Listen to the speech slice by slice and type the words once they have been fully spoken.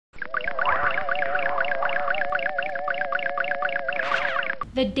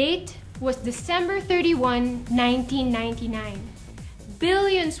The date was December 31, 1999.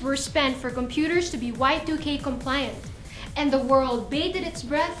 Billions were spent for computers to be Y2K compliant, and the world bated its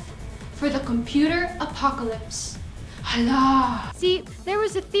breath for the computer apocalypse. Hala! See, there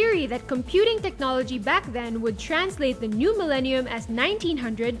was a theory that computing technology back then would translate the new millennium as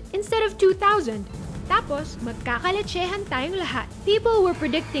 1900 instead of 2000. Tapos, magkakaletsehan tayong lahat. People were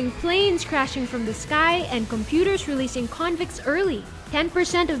predicting planes crashing from the sky and computers releasing convicts early.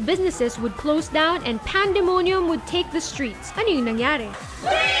 10% of businesses would close down and pandemonium would take the streets. Ano yung nangyari?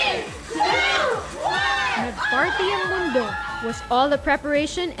 3, 2, 1! Nagparty ang mundo. Was all the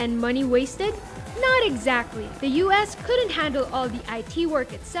preparation and money wasted? Not exactly. The US couldn't handle all the IT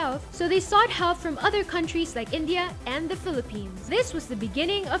work itself, so they sought help from other countries like India and the Philippines. This was the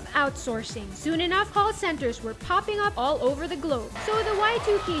beginning of outsourcing. Soon enough, call centers were popping up all over the globe. So the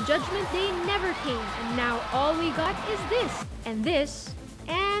Y2K judgment day never came, and now all we got is this, and this,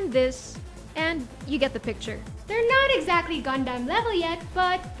 and this, and you get the picture. They're not exactly Gundam level yet,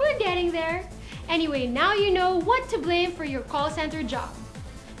 but we're getting there. Anyway, now you know what to blame for your call center job.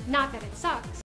 Not that it sucks.